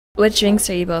What drinks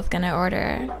are you both gonna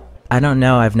order? I don't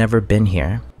know, I've never been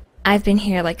here. I've been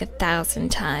here like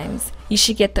 1,000 times. You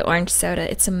should get the orange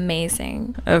soda, it's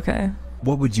amazing. Okay.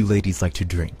 What would you ladies like to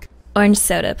drink? Orange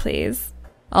soda, please.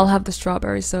 I'll have the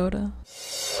strawberry soda.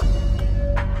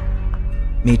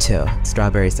 Me too,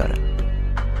 strawberry soda.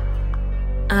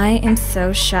 I am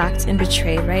so shocked and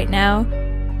betrayed right now.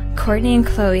 Courtney and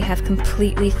Chloe have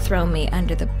completely thrown me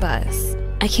under the bus.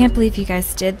 I can't believe you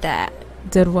guys did that.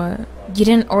 Did what? You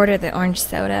didn't order the orange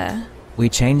soda. We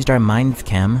changed our minds,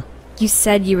 Kim. You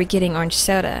said you were getting orange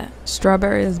soda.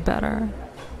 Strawberry is better.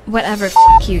 Whatever,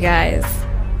 you guys.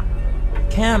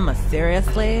 Kim,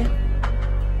 seriously?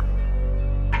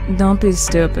 Don't be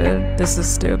stupid. This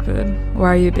is stupid.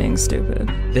 Why are you being stupid?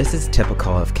 This is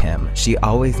typical of Kim. She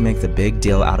always makes a big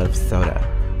deal out of soda.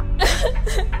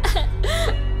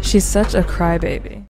 She's such a crybaby.